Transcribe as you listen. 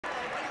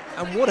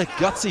And what a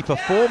gutsy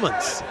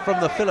performance from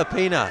the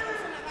Filipina.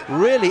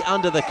 Really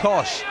under the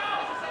cosh.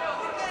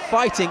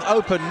 Fighting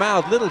open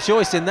mouth, little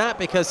choice in that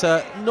because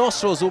her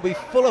nostrils will be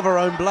full of her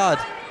own blood.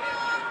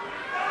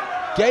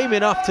 Game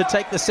enough to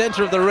take the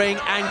center of the ring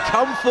and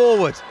come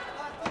forward.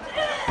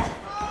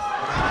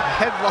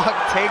 Headlock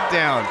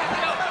takedown.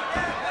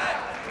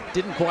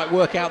 Didn't quite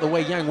work out the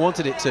way Yang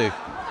wanted it to.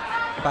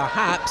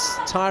 Perhaps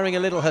tiring a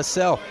little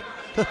herself.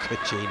 Look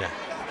at Gina.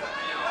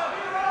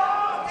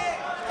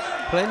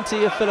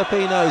 Plenty of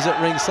Filipinos at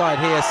ringside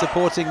here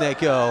supporting their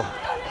girl.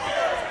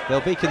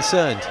 They'll be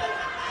concerned.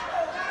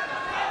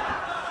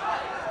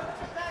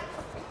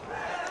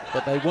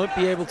 But they won't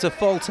be able to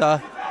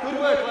falter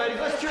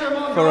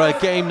for her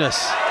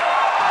gameness.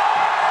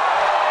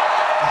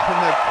 And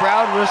the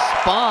crowd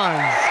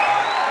responds.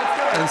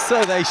 And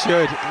so they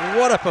should.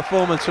 What a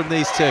performance from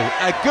these two.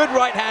 A good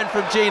right hand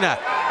from Gina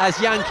as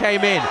Yang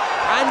came in.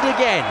 And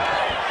again.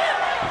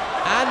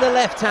 And the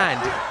left hand.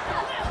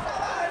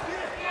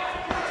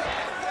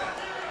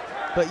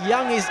 But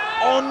Yang is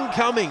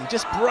oncoming.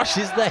 Just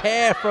brushes the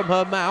hair from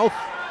her mouth.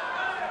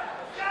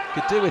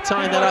 Could do with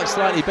tying that up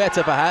slightly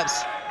better,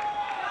 perhaps.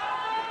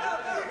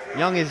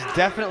 Young is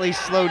definitely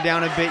slowed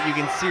down a bit. You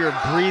can see her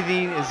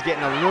breathing is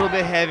getting a little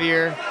bit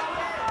heavier.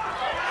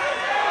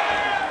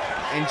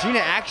 And Gina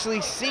actually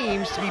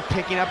seems to be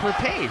picking up her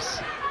pace.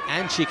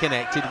 And she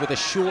connected with a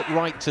short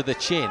right to the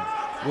chin,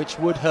 which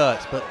would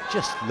hurt, but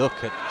just look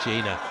at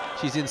Gina.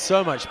 She's in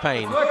so much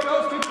pain.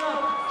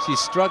 She's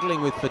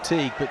struggling with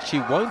fatigue, but she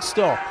won't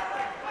stop.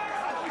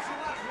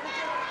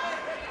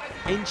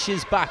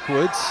 Inches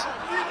backwards.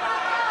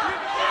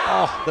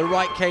 Oh, the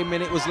right came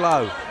in, it was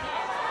low.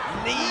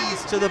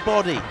 Knees to the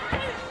body.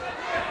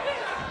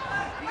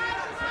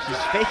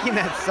 She's faking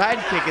that side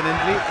kick and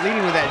then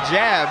leading with that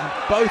jab.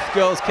 Both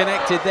girls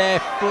connected there,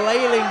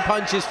 flailing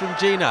punches from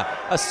Gina.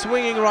 A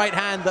swinging right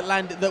hand that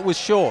landed, that was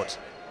short.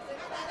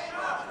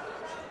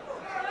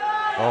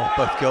 Oh,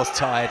 both girls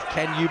tired.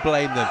 Can you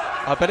blame them?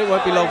 I bet it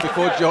won't be long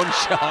before John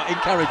Shaw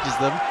encourages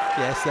them.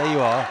 Yes, there you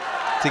are,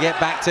 to get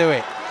back to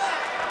it.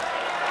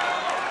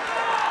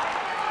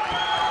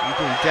 You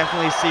can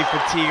definitely see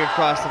fatigue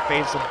across the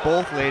face of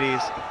both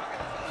ladies.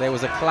 There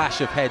was a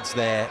clash of heads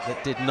there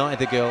that did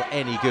neither girl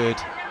any good.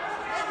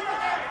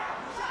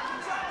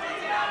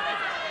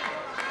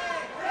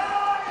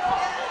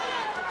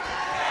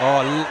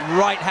 Oh,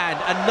 right hand,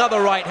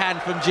 another right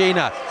hand from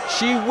Gina.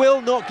 She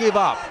will not give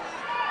up.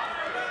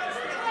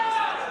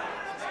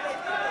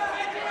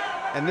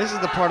 And this is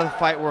the part of the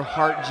fight where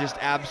heart just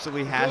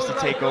absolutely has to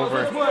take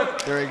over.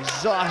 They're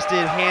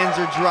exhausted, hands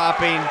are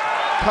dropping,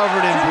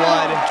 covered in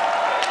blood.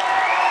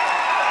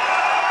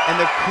 And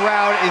the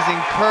crowd is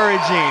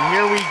encouraging.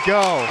 Here we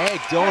go.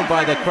 Egged on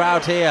by the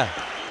crowd here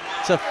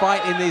to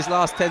fight in these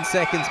last 10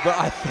 seconds, but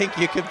I think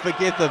you can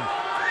forgive them.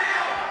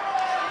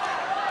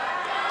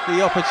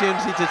 The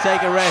opportunity to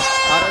take a rest.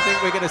 I don't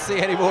think we're going to see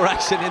any more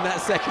action in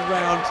that second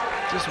round.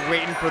 Just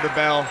waiting for the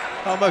bell.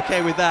 I'm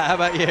okay with that. How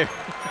about you?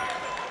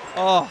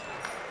 Oh,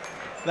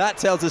 that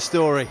tells a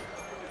story.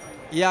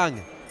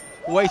 Young,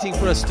 waiting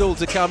for a stool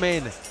to come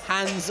in.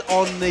 Hands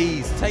on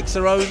knees. Takes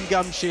her own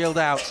gum shield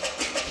out.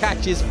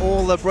 Catches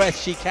all the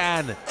breath she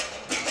can.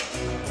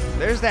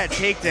 There's that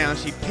takedown.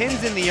 She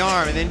pins in the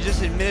arm and then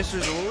just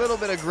administers a little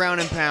bit of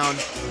ground and pound.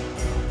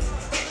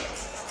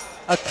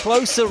 A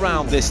closer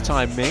round this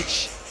time,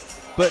 Mitch.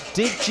 But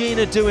did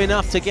Gina do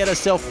enough to get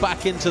herself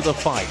back into the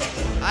fight?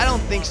 I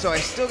don't think so. I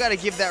still got to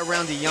give that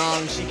round to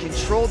Yang. She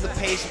controlled the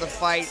pace of the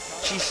fight.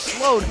 She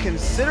slowed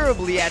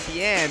considerably at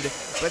the end,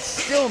 but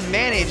still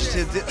managed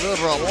to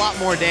deliver a lot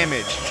more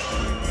damage.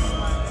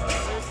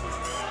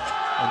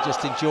 And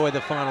just enjoy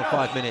the final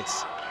 5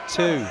 minutes.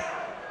 Two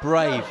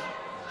brave,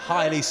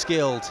 highly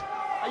skilled,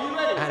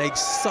 and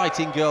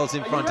exciting girls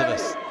in front of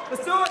us.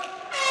 Let's do it.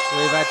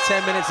 We've had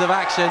 10 minutes of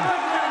action,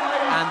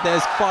 and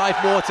there's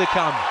 5 more to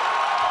come.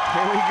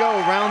 Here we go,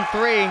 round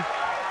 3.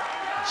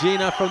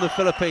 Gina from the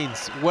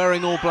Philippines,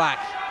 wearing all black.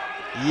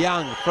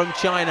 Yang from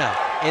China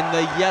in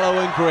the yellow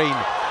and green.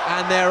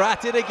 And they're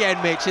at it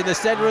again, Mitch, in the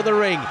center of the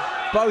ring.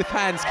 Both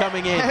hands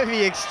coming in.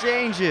 Heavy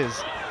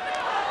exchanges.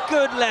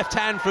 Good left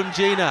hand from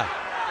Gina.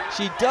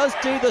 She does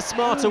do the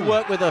smarter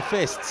work with her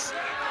fists.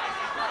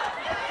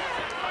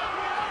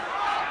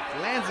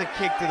 Lands a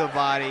kick to the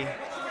body.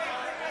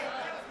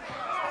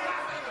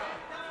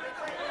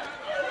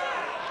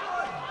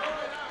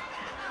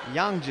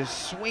 Yang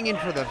just swinging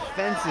for the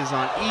fences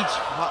on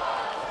each.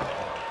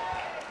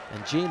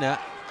 And Gina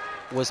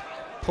was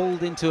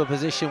pulled into a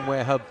position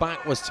where her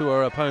back was to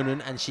her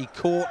opponent and she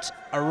caught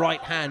a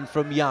right hand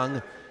from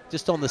Yang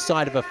just on the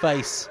side of her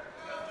face.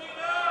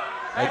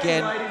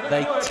 Again,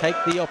 they take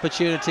the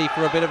opportunity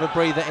for a bit of a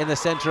breather in the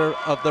center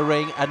of the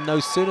ring, and no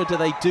sooner do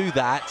they do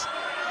that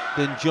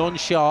than John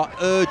Shaw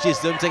urges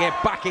them to get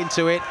back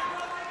into it.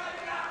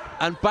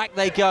 And back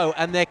they go,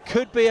 and there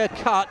could be a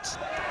cut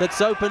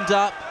that's opened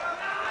up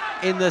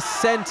in the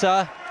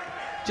center,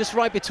 just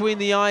right between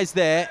the eyes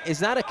there. Is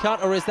that a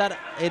cut, or is that,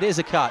 it is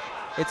a cut.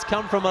 It's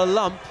come from a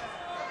lump.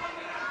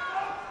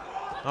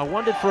 I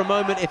wondered for a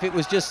moment if it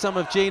was just some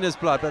of Gina's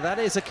blood, but that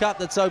is a cut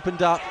that's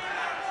opened up.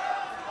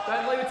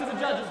 Don't leave it to the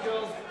judges,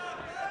 girls.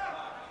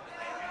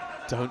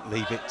 Don't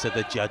leave it to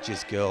the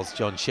judges, girls,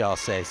 John Xiao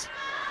says,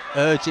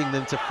 urging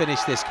them to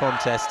finish this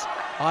contest.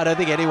 I don't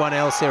think anyone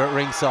else here at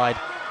ringside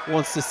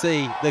wants to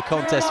see the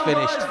contest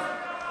finished.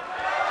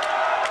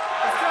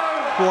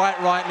 Quite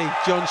rightly,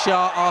 John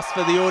Xiao asked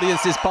for the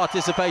audience's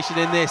participation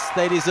in this.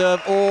 They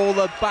deserve all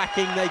the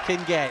backing they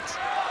can get.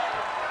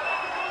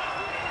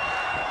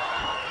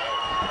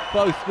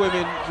 Both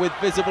women with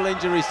visible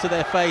injuries to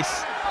their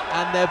face,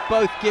 and they're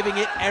both giving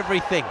it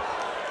everything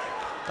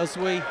as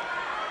we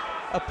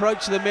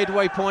approach the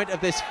midway point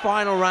of this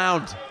final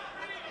round.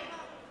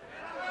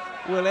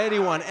 Will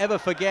anyone ever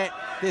forget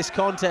this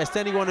contest?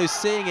 Anyone who's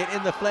seeing it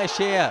in the flesh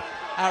here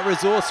at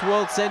Resorts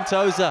World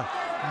Sentosa,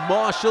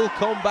 Martial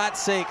Combat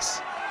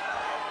 6.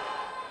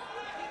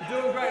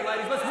 You're doing great,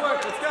 ladies. Let's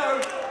work. Let's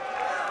go.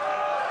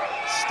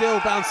 Still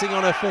bouncing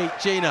on her feet,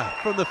 Gina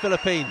from the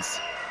Philippines.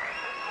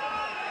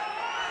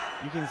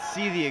 You can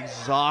see the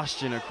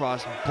exhaustion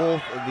across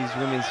both of these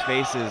women's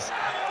faces.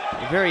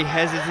 They're very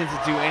hesitant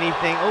to do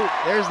anything. Oh,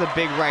 there's the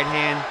big right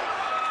hand.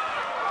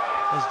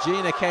 As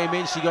Gina came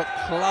in, she got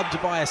clubbed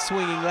by a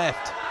swinging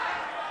left.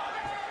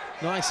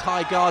 Nice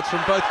high guards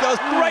from both girls.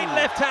 Great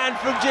left hand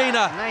from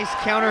Gina. Nice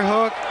counter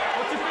hook.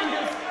 What's your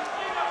fingers?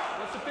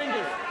 What's your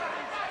fingers?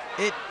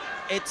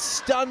 It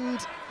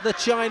stunned the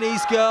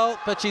Chinese girl,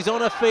 but she's on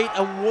her feet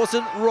and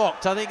wasn't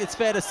rocked. I think it's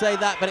fair to say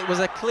that, but it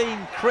was a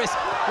clean, crisp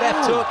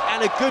left hook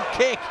and a good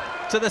kick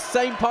to the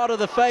same part of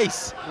the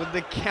face. With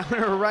the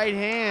counter right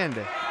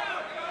hand.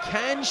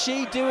 Can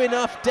she do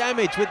enough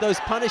damage with those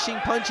punishing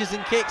punches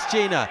and kicks,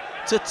 Gina,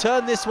 to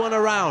turn this one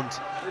around?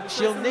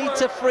 She'll need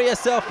to free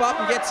herself up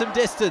and get some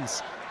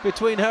distance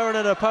between her and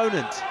an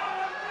opponent,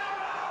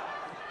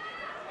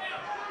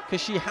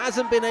 because she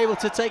hasn't been able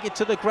to take it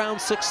to the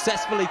ground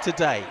successfully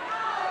today.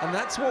 And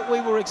that's what we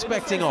were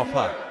expecting of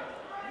her.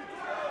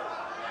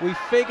 We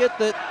figured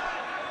that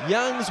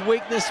Young's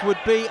weakness would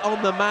be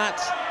on the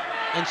mat,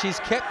 and she's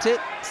kept it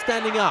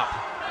standing up.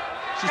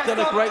 She's done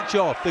a great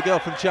job, the girl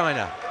from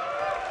China.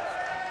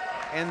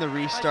 And the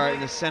restart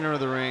in the center of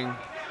the ring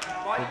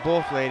for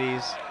both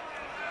ladies.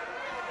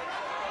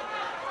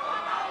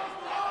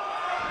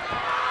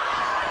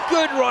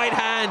 Good right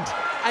hand,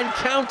 and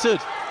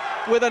countered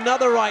with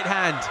another right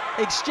hand.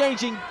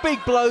 Exchanging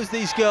big blows,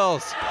 these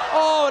girls.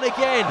 Oh, and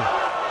again.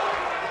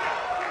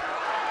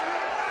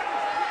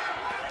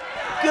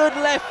 Good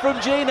left from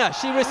Gina.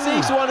 She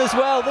receives one as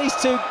well. These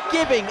two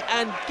giving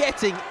and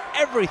getting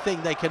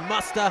everything they can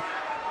muster.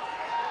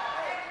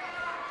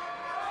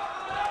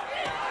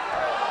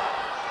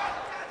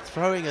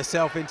 Throwing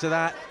herself into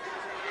that.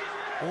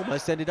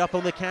 Almost ended up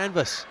on the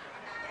canvas.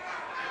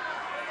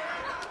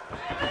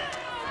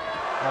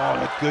 Oh,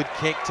 a good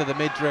kick to the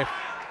midriff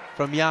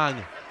from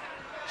Young.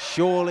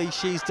 Surely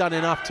she's done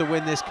enough to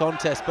win this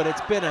contest, but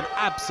it's been an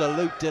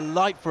absolute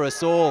delight for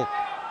us all.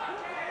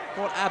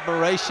 What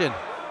admiration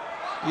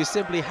you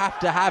simply have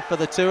to have for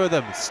the two of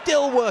them.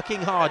 Still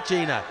working hard,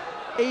 Gina,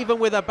 even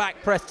with a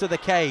back press to the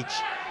cage.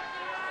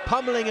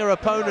 Pummeling her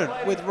opponent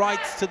with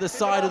rights to the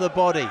side of the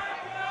body.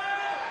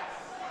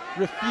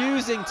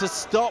 Refusing to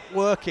stop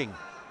working.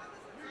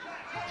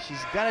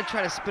 She's got to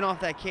try to spin off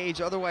that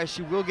cage, otherwise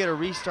she will get a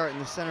restart in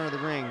the center of the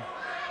ring.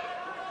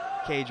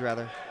 Cage,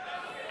 rather.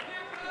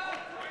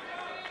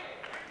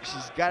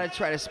 She's got to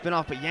try to spin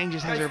off, but Yang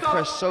just has her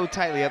pressed so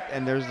tightly up,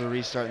 and there's the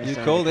restart in the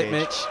center of the cage. You called it,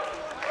 Mitch.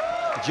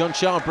 John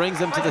Xiao brings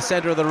them to the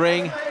center of the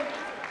ring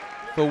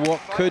for what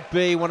could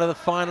be one of the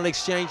final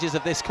exchanges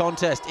of this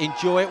contest.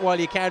 Enjoy it while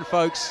you can,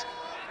 folks.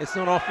 It's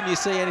not often you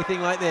see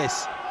anything like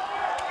this.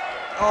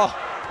 Oh,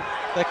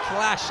 the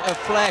clash of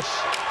flesh.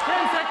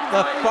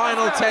 The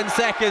final 10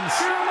 seconds.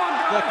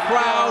 The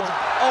crowd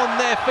on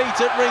their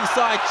feet at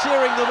ringside,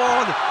 cheering them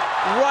on.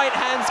 Right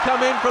hands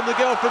come in from the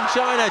girl from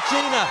China.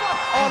 Gina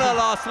on her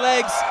last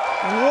legs.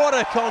 What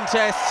a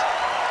contest.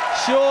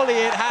 Surely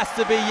it has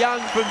to be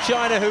Young from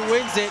China who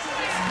wins it,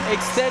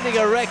 extending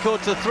a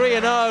record to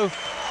 3-0.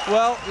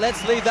 Well,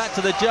 let's leave that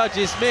to the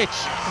judges. Mitch,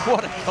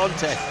 what a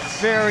contest.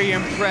 Very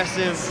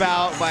impressive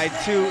bout by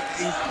two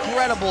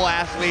incredible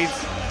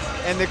athletes,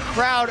 and the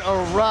crowd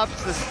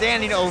erupts, the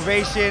standing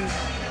ovation.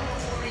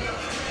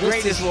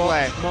 Great This is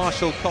display. what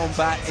martial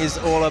combat is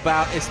all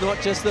about. It's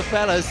not just the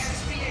fellas.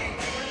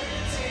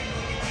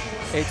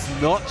 It's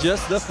not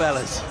just the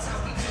fellas.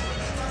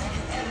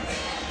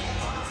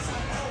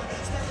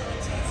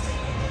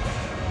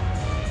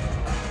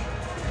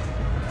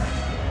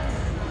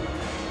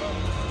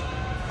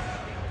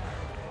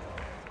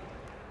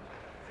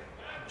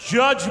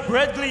 Judge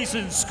Brett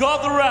Gleason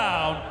scored the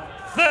round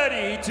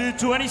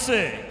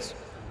 30-26.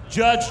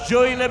 Judge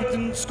Joey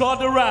Lipton scored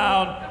the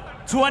round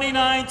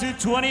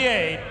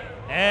 29-28.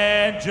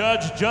 And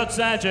Judge Judd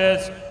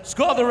Sanchez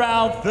scored the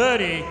round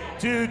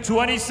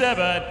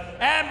 30-27.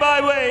 And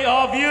by way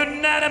of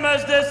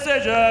unanimous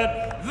decision,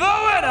 the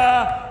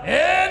winner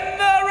in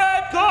the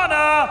red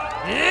corner,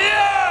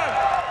 Young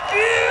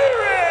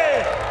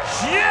Fury,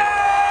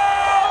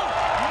 Xiao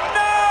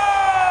Nan!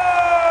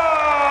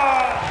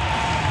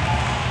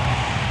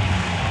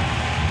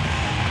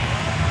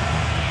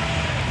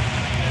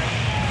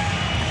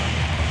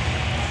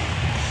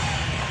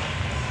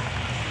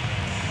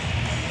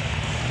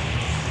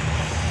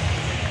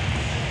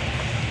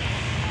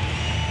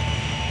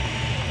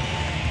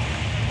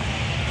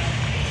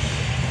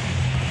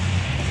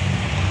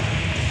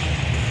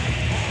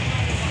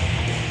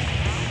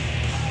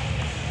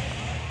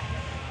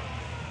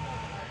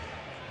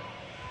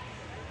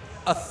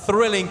 a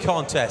thrilling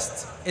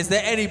contest. Is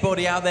there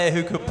anybody out there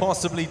who could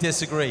possibly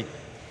disagree?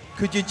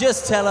 Could you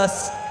just tell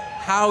us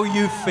how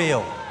you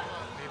feel?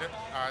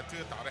 这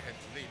个打得很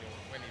激烈，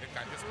问你的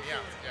感觉怎么样？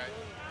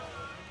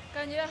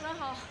感觉很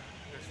好。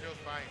 It feels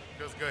fine.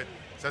 Feels good.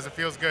 Says it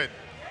feels good.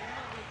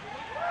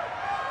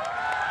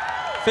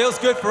 Feels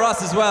good for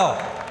us as well.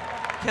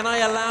 Can I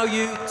allow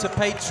you to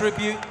pay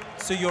tribute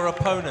to your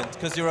opponent?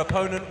 Because your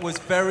opponent was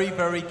very,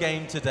 very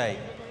game today.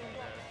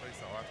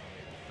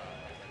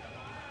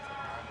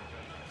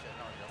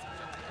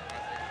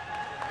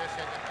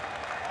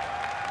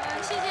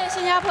 谢谢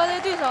新加坡的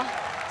对手，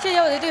谢谢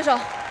我的对手。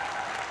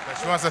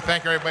 She wants to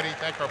thank everybody,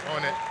 thank her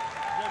opponent.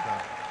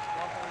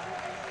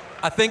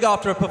 I think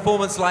after a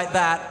performance like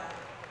that,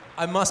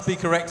 I must be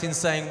correct in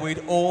saying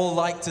we'd all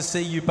like to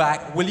see you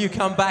back. Will you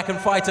come back and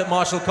fight at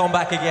Martial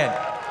Combat again?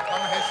 他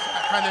们很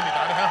想看见你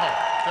打得很好，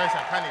所以想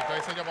看你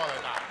对新加坡人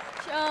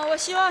打。我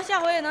希望下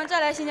回也能再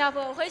来新加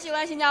坡，我很喜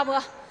欢新加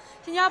坡，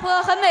新加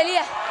坡很美丽，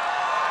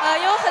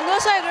有很多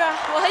帅哥，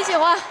我很喜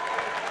欢。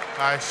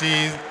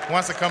 She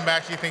wants to come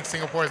back. She thinks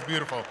Singapore is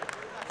beautiful.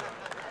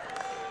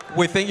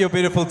 We think you're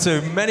beautiful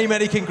too. Many,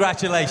 many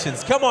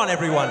congratulations. Come on,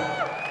 everyone.